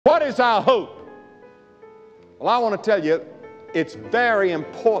is our hope? Well, I want to tell you, it's very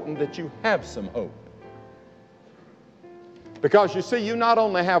important that you have some hope. Because you see, you not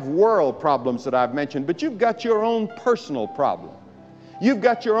only have world problems that I've mentioned, but you've got your own personal problem. You've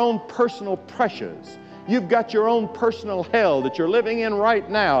got your own personal pressures. You've got your own personal hell that you're living in right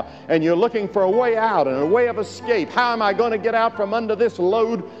now, and you're looking for a way out and a way of escape. How am I going to get out from under this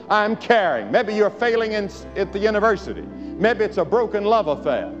load I'm carrying? Maybe you're failing at the university. Maybe it's a broken love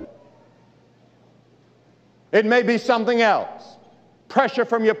affair. It may be something else. Pressure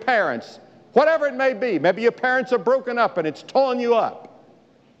from your parents. Whatever it may be. Maybe your parents are broken up and it's torn you up.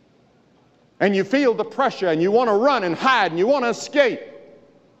 And you feel the pressure and you want to run and hide and you want to escape.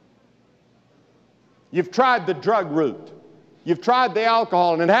 You've tried the drug route. You've tried the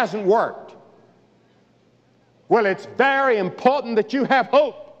alcohol and it hasn't worked. Well, it's very important that you have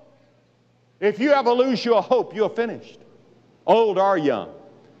hope. If you ever lose your hope, you're finished, old or young.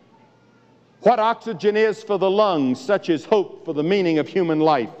 What oxygen is for the lungs, such is hope for the meaning of human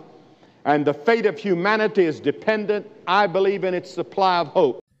life. And the fate of humanity is dependent, I believe, in its supply of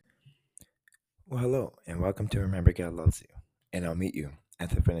hope. Well, hello, and welcome to Remember God Loves You, and I'll meet you at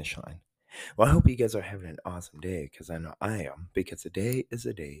the finish line. Well, I hope you guys are having an awesome day, because I know I am, because today is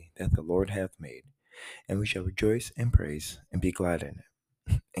a day that the Lord hath made, and we shall rejoice and praise and be glad in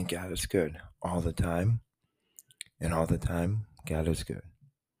it. And God is good all the time, and all the time, God is good.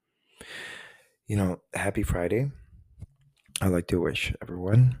 You know, happy Friday. I'd like to wish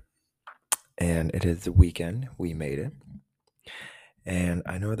everyone, and it is the weekend, we made it. And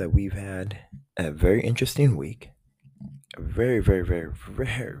I know that we've had a very interesting week. A very, very, very,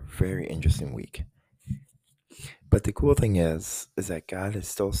 very, very interesting week. But the cool thing is that God is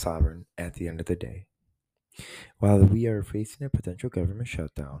still sovereign at the end of the day. While we are facing a potential government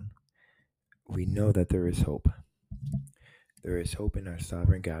shutdown, we know that there is hope. There is hope in our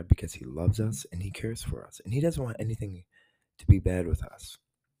sovereign God because He loves us and He cares for us. And He doesn't want anything to be bad with us.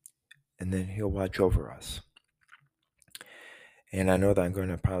 And then He'll watch over us. And I know that I'm going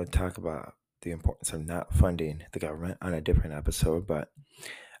to probably talk about the importance of not funding the government on a different episode, but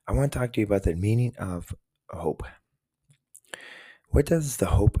I want to talk to you about the meaning of hope. What does the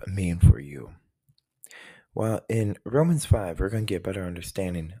hope mean for you? Well, in Romans 5, we're going to get a better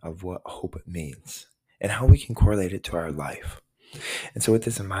understanding of what hope means and how we can correlate it to our life. And so with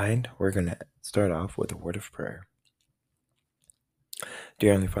this in mind, we're going to start off with a word of prayer.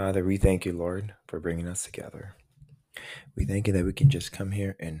 Dear Heavenly Father, we thank you, Lord, for bringing us together. We thank you that we can just come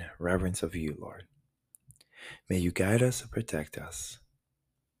here in reverence of you, Lord. May you guide us and protect us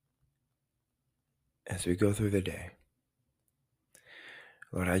as we go through the day.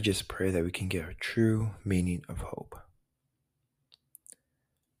 Lord, I just pray that we can get a true meaning of hope.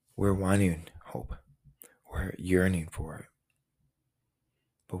 We're wanting hope. We're yearning for it.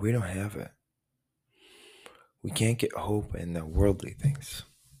 But we don't have it. We can't get hope in the worldly things.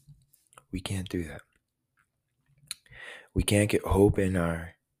 We can't do that. We can't get hope in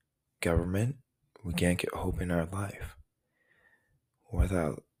our government. We can't get hope in our life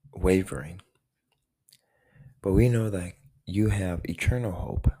without wavering. But we know that you have eternal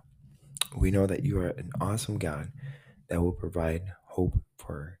hope. We know that you are an awesome God that will provide hope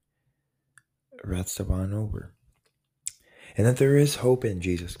for the rest of on over. And that there is hope in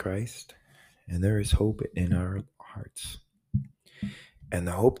Jesus Christ. And there is hope in our hearts. And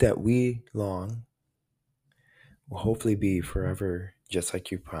the hope that we long will hopefully be forever just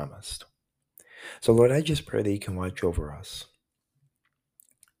like you promised. So Lord, I just pray that you can watch over us.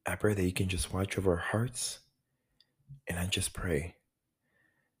 I pray that you can just watch over our hearts. And I just pray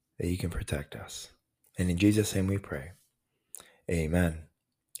that you can protect us. And in Jesus' name we pray. Amen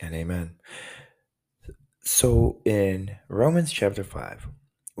and amen. So in Romans chapter 5,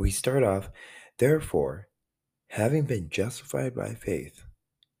 we start off, therefore, having been justified by faith,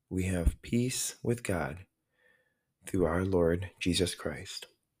 we have peace with God through our Lord Jesus Christ,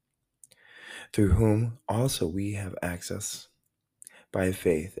 through whom also we have access by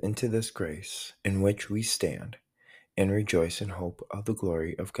faith into this grace in which we stand and rejoice in hope of the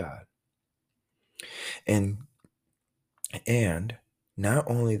glory of God. And not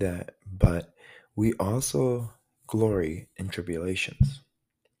only that, but we also glory in tribulations,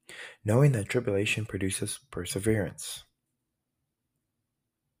 knowing that tribulation produces perseverance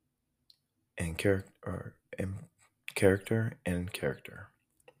and character and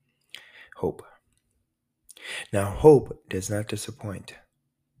hope. Now, hope does not disappoint,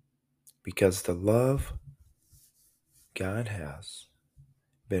 because the love God has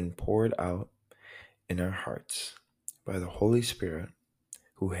been poured out in our hearts by the Holy Spirit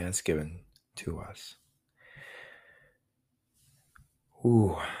who has given to us.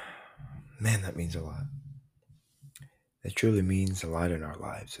 Ooh, Man, that means a lot. That truly means a lot in our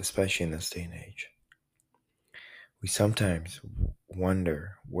lives, especially in this day and age. We sometimes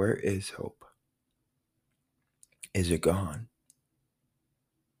wonder, where is hope? Is it gone?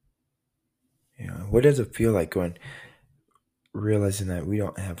 What does it feel like when realizing that we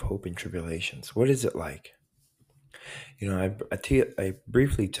don't have hope in tribulations? What is it like? I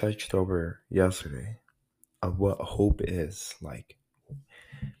briefly touched over yesterday of what hope is like,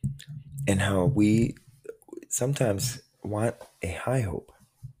 and how we sometimes want a high hope,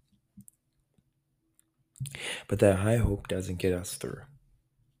 but that high hope doesn't get us through.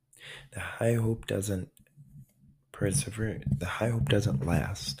 The high hope doesn't persevere. The high hope doesn't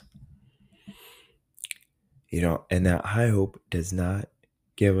last. And that high hope does not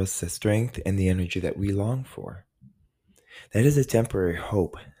give us the strength and the energy that we long for. That is a temporary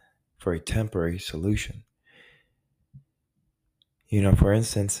hope for a temporary solution. For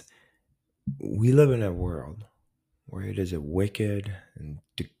instance, we live in a world where it is a wicked and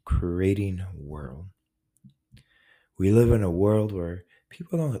degrading world. We live in a world where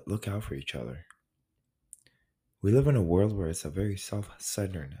people don't look out for each other. We live in a world where it's a very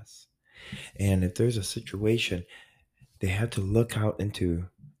self-centeredness. And if there's a situation, they have to look out into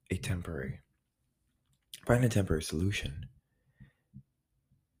find a temporary solution,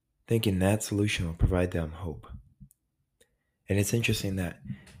 thinking that solution will provide them hope. And it's interesting that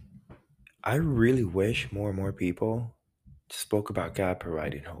I really wish more and more people spoke about God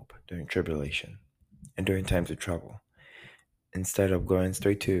providing hope during tribulation and during times of trouble, instead of going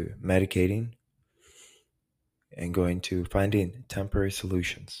straight to medicating and going to finding temporary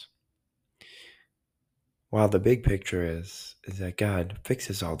solutions. While the big picture is that God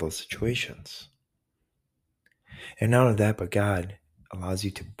fixes all those situations. And not only that, but God allows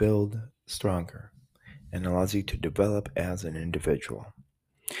you to build stronger and allows you to develop as an individual.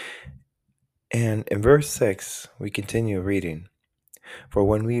 And in verse 6, we continue reading, "For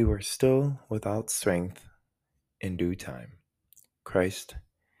when we were still without strength, in due time, Christ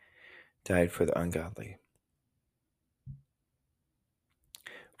died for the ungodly.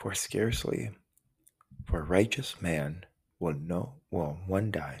 For scarcely for a righteous man will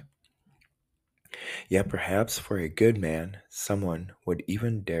one die. Yet perhaps for a good man, someone would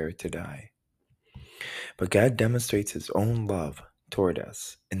even dare to die. But God demonstrates his own love toward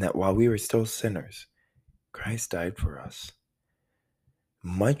us in that while we were still sinners, Christ died for us.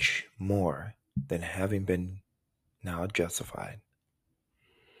 Much more than having been now justified.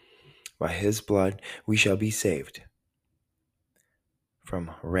 By his blood we shall be saved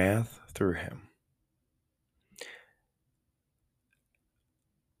from wrath through him."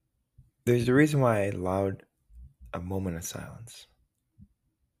 There's a reason why I allowed a moment of silence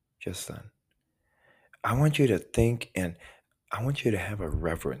just then. I want you to think, and I want you to have a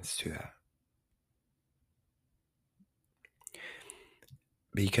reverence to that.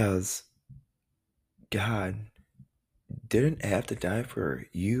 Because God didn't have to die for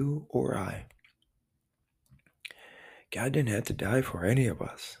you or I. God didn't have to die for any of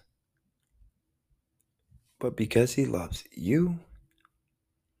us. But because he loves you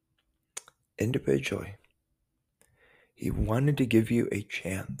individually, he wanted to give you a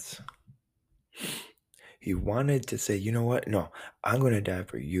chance. He wanted to say, you know what? No, I'm going to die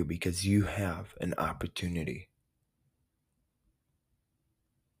for you because you have an opportunity.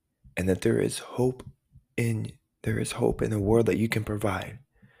 And that there is hope in the world that you can provide.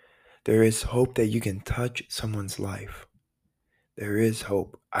 There is hope that you can touch someone's life. There is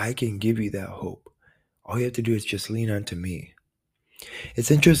hope. I can give you that hope. All you have to do is just lean onto me.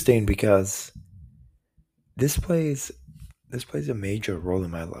 It's interesting because this plays a major role in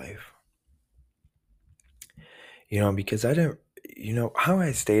my life. Because I don't, how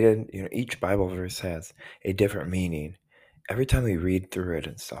I stated, each Bible verse has a different meaning every time we read through it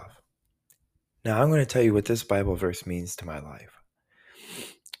and stuff. Now I'm going to tell you what this Bible verse means to my life.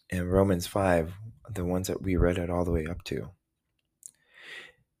 In Romans 5, the ones that we read it all the way up to,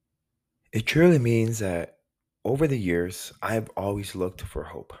 it truly means that over the years, I've always looked for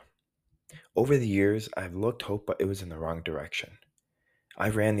hope. Over the years, I've looked hope, but it was in the wrong direction. I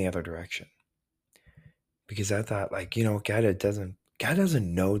ran the other direction. Because I thought, God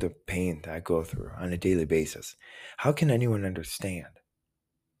doesn't know the pain that I go through on a daily basis. How can anyone understand?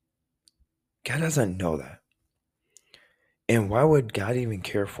 God doesn't know that. And why would God even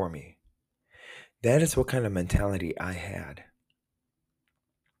care for me? That is what kind of mentality I had.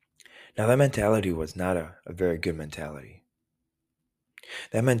 Now, that mentality was not a very good mentality.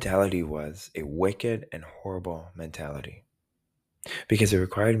 That mentality was a wicked and horrible mentality. Because it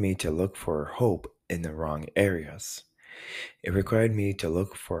required me to look for hope in the wrong areas. It required me to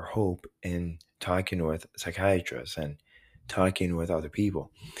look for hope in talking with psychiatrists and talking with other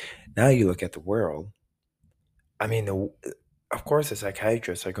people. Now you look at the world. I mean, of course, the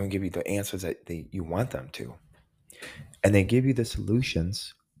psychiatrists are going to give you the answers that you want them to, and they give you the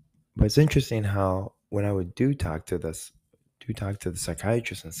solutions. But it's interesting how when I would talk to the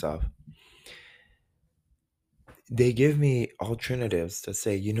psychiatrist and stuff, they give me alternatives to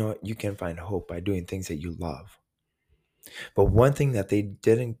say, you know what, you can find hope by doing things that you love. But one thing that they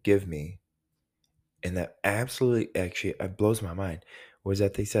didn't give me, and that absolutely actually it blows my mind, was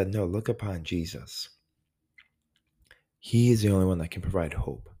that they said, no, look upon Jesus. He is the only one that can provide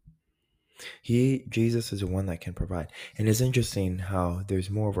hope. Jesus is the one that can provide. And it's interesting how there's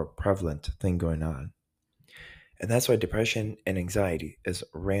more of a prevalent thing going on. And that's why depression and anxiety is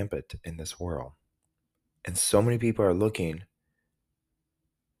rampant in this world. And so many people are looking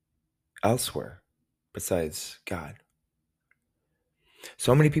elsewhere besides God.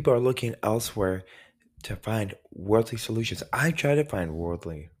 So many people are looking elsewhere to find worldly solutions. I try to find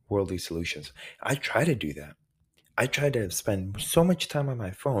worldly solutions. I try to do that. I try to spend so much time on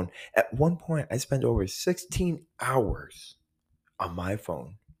my phone. At one point, I spent over 16 hours on my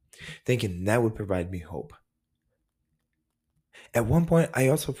phone, thinking that would provide me hope. At one point, I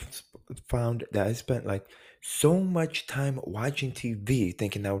also found that I spent like so much time watching TV,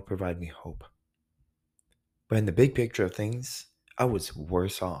 thinking that would provide me hope. But in the big picture of things, I was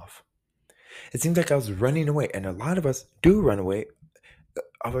worse off. It seems like I was running away, and a lot of us do run away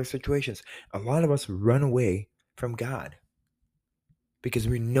of our situations. A lot of us run away from God because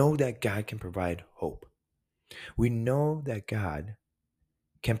we know that God can provide hope. We know that God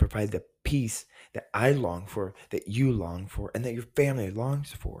can provide the peace that I long for, that you long for, and that your family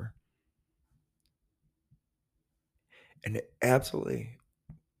longs for. And it absolutely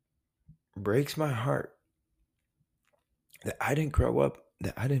breaks my heart that I didn't grow up,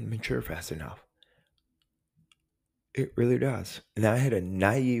 that I didn't mature fast enough. It really does. And I had a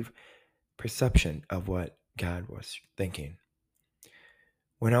naive perception of what God was thinking.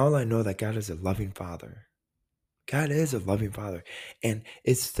 When all I know that God is a loving Father. God is a loving Father. And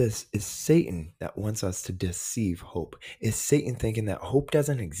it's Satan that wants us to deceive hope. It's Satan thinking that hope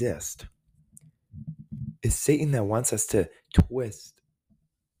doesn't exist. It's Satan that wants us to twist.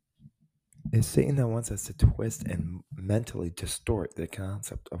 It's Satan that wants us to twist and mentally distort the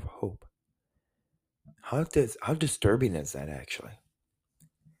concept of hope. How disturbing is that actually?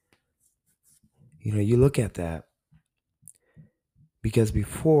 You look at that, because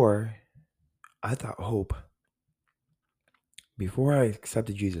before I thought hope, before I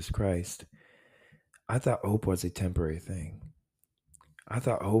accepted Jesus Christ, I thought hope was a temporary thing. I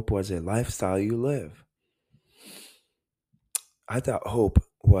thought hope was a lifestyle you live. I thought hope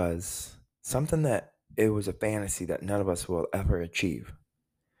was something that it was a fantasy that none of us will ever achieve.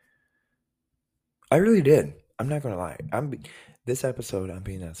 I really did. I'm not going to lie. This episode, I'm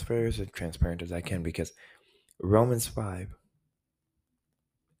being as fair as transparent as I can, because Romans 5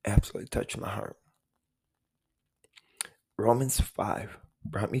 absolutely touched my heart. Romans 5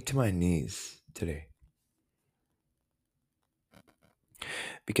 brought me to my knees today,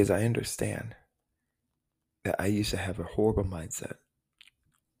 because I understand that I used to have a horrible mindset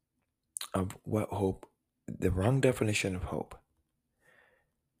of what hope, the wrong definition of hope.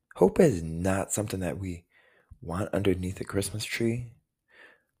 Hope is not something that we want underneath the Christmas tree.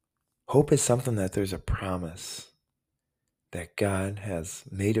 Hope is something that there's a promise that God has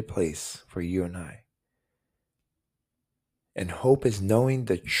made a place for you and I. And hope is knowing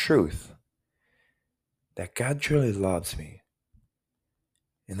the truth that God truly loves me,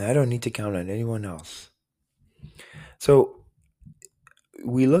 and I don't need to count on anyone else. So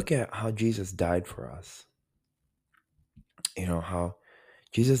we look at how Jesus died for us. How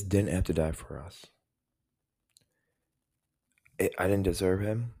Jesus didn't have to die for us. I didn't deserve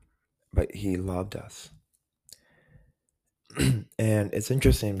him, but he loved us. And it's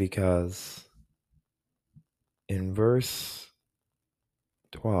interesting because in verse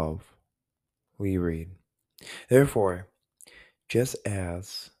 12, we read, therefore, just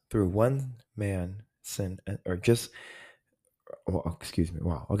as through one man sin,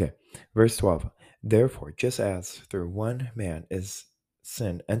 Verse 12, therefore, just as through one man is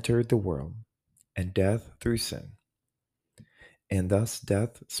sin entered the world, and death through sin, and thus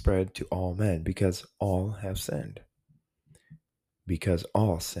death spread to all men, because all have sinned. Because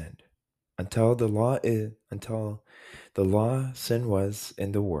all sinned. Until the law, sin was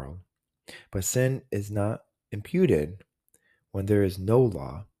in the world. But sin is not imputed when there is no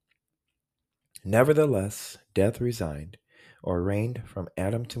law. Nevertheless, death reigned from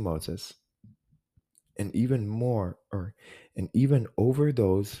Adam to Moses, and even more, and even over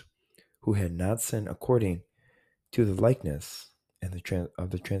those who had not sinned according to the likeness and of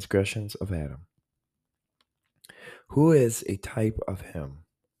the transgressions of Adam, who is a type of him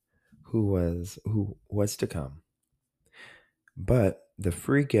who was to come. But the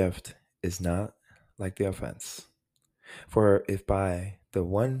free gift is not like the offense. For if by the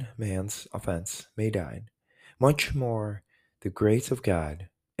one man's offense may died, much more the grace of God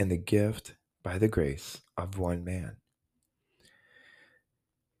and the gift by the grace of one man,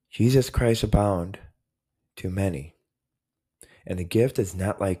 Jesus Christ, abound to many. And the gift is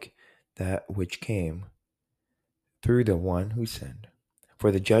not like that which came through the one who sinned.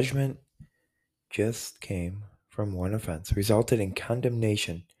 For the judgment just came from one offense, resulted in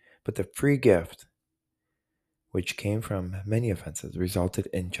condemnation, but the free gift, which came from many offenses, resulted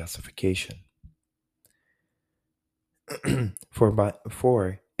in justification.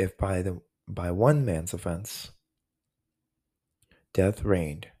 For if by one man's offense death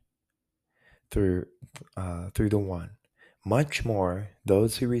reigned through the one, much more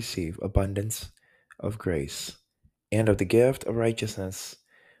those who receive abundance of grace and of the gift of righteousness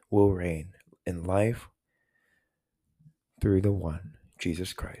will reign in life through the one,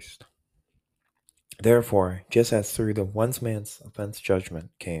 Jesus Christ. Therefore, just as through the one man's offense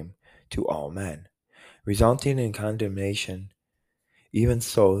judgment came to all men, resulting in condemnation, even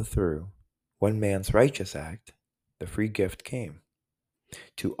so through one man's righteous act, the free gift came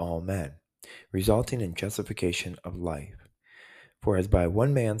to all men, resulting in justification of life. For as by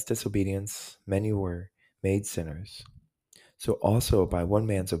one man's disobedience many were made sinners, so also by one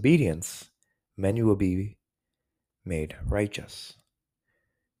man's obedience many will be made righteous.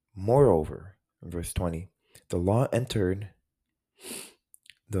 Moreover, in verse 20, the law entered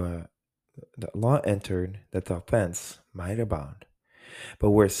that the offense might abound.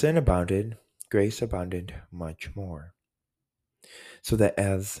 But where sin abounded, grace abounded much more. So that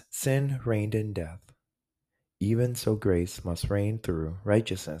as sin reigned in death, even so grace must reign through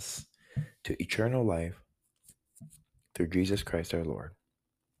righteousness to eternal life through Jesus Christ our Lord.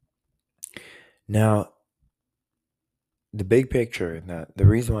 Now, the big picture, that the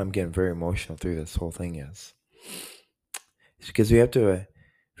reason why I'm getting very emotional through this whole thing is because we have to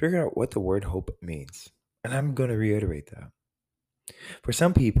figure out what the word hope means. And I'm going to reiterate that. For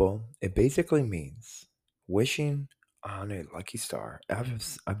some people, it basically means wishing on a lucky star.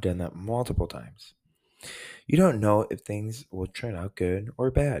 I've done that multiple times. You don't know if things will turn out good or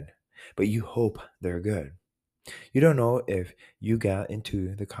bad, but you hope they're good. You don't know if you got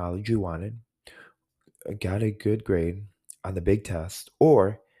into the college you wanted, got a good grade on the big test,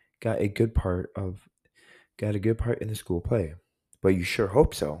 or got a good part in the school play. But you sure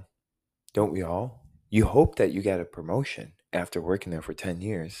hope so. Don't we all? You hope that you get a promotion after working there for 10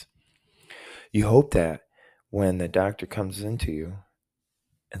 years. You hope that when the doctor comes into you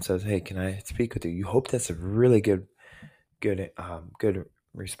and says, "Hey, can I speak with you?" You hope that's a really good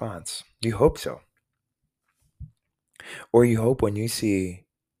response. You hope so. Or you hope when you see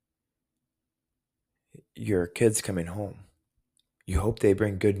your kids coming home, you hope they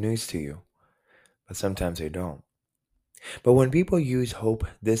bring good news to you, but sometimes they don't. But when people use hope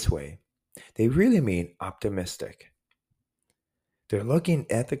this way, they really mean optimistic. They're looking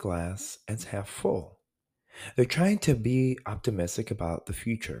at the glass as half full. They're trying to be optimistic about the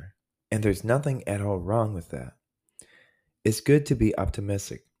future, and there's nothing at all wrong with that. It's good to be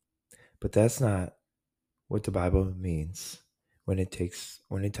optimistic, but that's not what the Bible means when it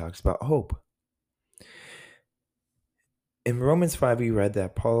talks about hope. In Romans 5, we read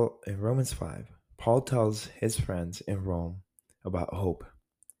that Paul tells his friends in Rome about hope.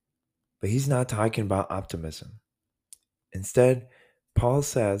 But he's not talking about optimism. Instead, Paul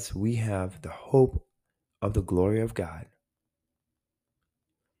says we have the hope of the glory of God.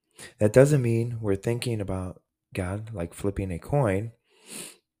 That doesn't mean we're thinking about God like flipping a coin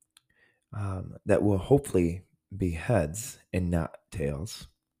that will hopefully be heads and not tails.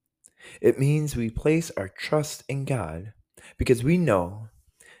 It means we place our trust in God because we know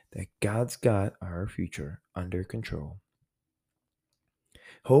that God's got our future under control.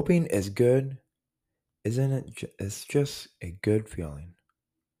 Hoping is good, isn't it? It's just a good feeling.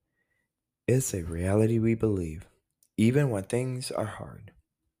 It's a reality we believe, even when things are hard.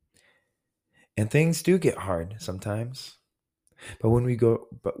 And things do get hard sometimes. But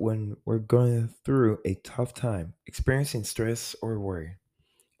when we're going through a tough time, experiencing stress or worry,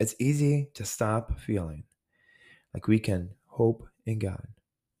 it's easy to stop feeling like we can hope in God.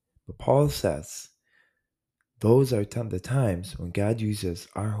 But Paul says those are the times when God uses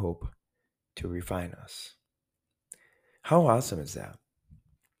our hope to refine us. How awesome is that?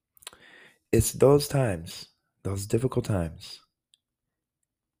 It's those times, those difficult times,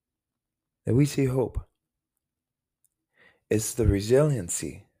 that we see hope. It's the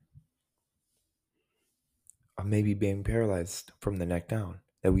resiliency of maybe being paralyzed from the neck down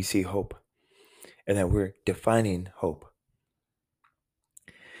that we see hope, and that we're defining hope.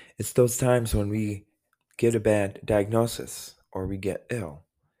 It's those times when we get a bad diagnosis or we get ill.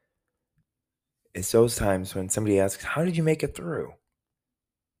 It's those times when somebody asks, how did you make it through?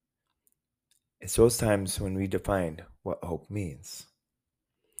 It's those times when we define what hope means.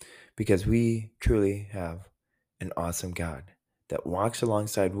 Because we truly have an awesome God that walks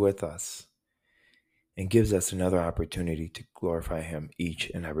alongside with us and gives us another opportunity to glorify Him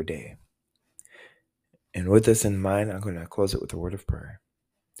each and every day. And with this in mind, I'm going to close it with a word of prayer.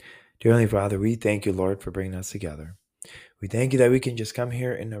 Dear Heavenly Father, we thank you, Lord, for bringing us together. We thank you that we can just come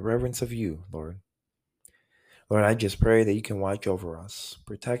here in the reverence of you, Lord. Lord, I just pray that you can watch over us,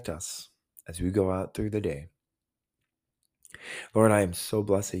 protect us as we go out through the day. Lord, I am so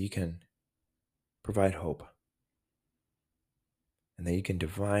blessed that you can provide hope and that you can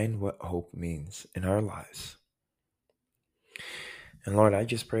define what hope means in our lives. And Lord, I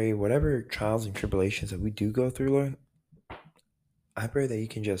just pray whatever trials and tribulations that we do go through, Lord, I pray that you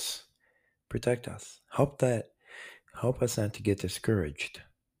can just protect us. Help us not to get discouraged.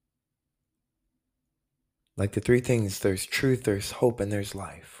 Like the three things, there's truth, there's hope, and there's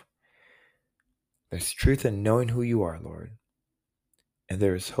life. There's truth in knowing who you are, Lord. And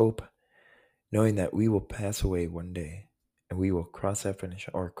there is hope knowing that we will pass away one day and we will cross that finish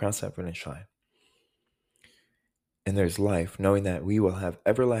line. And there's life knowing that we will have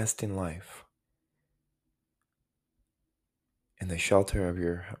everlasting life in the shelter of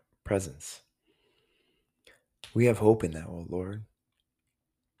your presence. We have hope in that, oh Lord.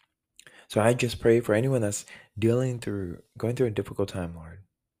 So I just pray for anyone that's going through a difficult time, Lord.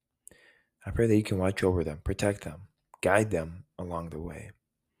 I pray that you can watch over them, protect them, guide them along the way.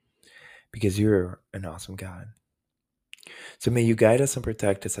 Because you're an awesome God. So may you guide us and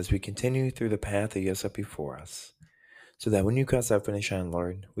protect us as we continue through the path that you have set before us. So that when you cross that finish line,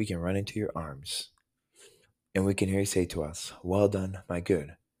 Lord, we can run into your arms. And we can hear you say to us, well done, my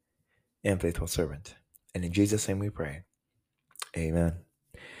good and faithful servant. And in Jesus' name we pray. Amen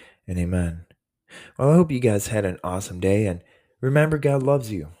and amen. Well, I hope you guys had an awesome day. And remember, God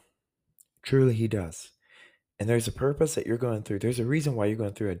loves you. Truly, He does. And there's a purpose that you're going through. There's a reason why you're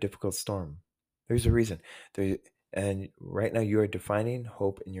going through a difficult storm. There's a reason. And right now you are defining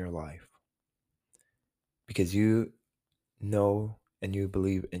hope in your life. Because you know and you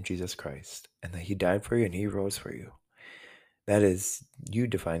believe in Jesus Christ. And that He died for you and He rose for you. That is you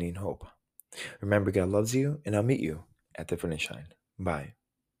defining hope. Remember, God loves you. And I'll meet you at the finish line. Bye.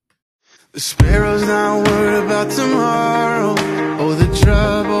 The sparrow's not worried about tomorrow or the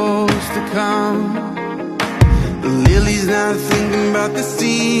troubles to come. The lily's not thinking about the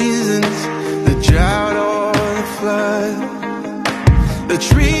seasons, the drought or the flood. The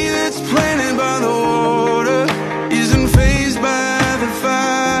tree that's planted by the water isn't fazed by the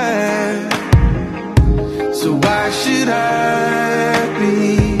fire. So why should I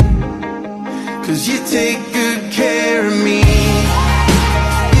be? 'Cause you take good